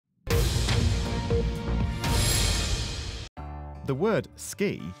The word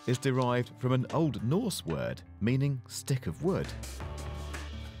ski is derived from an Old Norse word meaning stick of wood.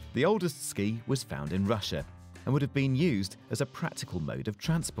 The oldest ski was found in Russia and would have been used as a practical mode of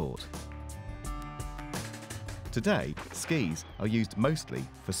transport. Today, skis are used mostly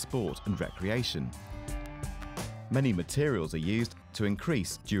for sport and recreation. Many materials are used to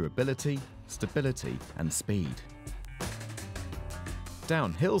increase durability, stability and speed.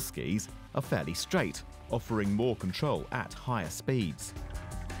 Downhill skis are fairly straight, offering more control at higher speeds.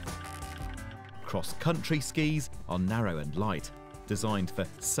 Cross-country skis are narrow and light, designed for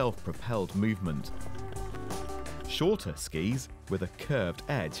self-propelled movement. Shorter skis with a curved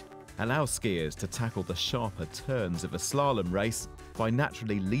edge allow skiers to tackle the sharper turns of a slalom race by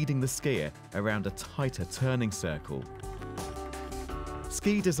naturally leading the skier around a tighter turning circle.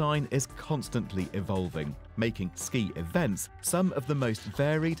 Ski design is constantly evolving, making ski events some of the most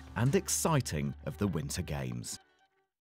varied and exciting of the Winter Games.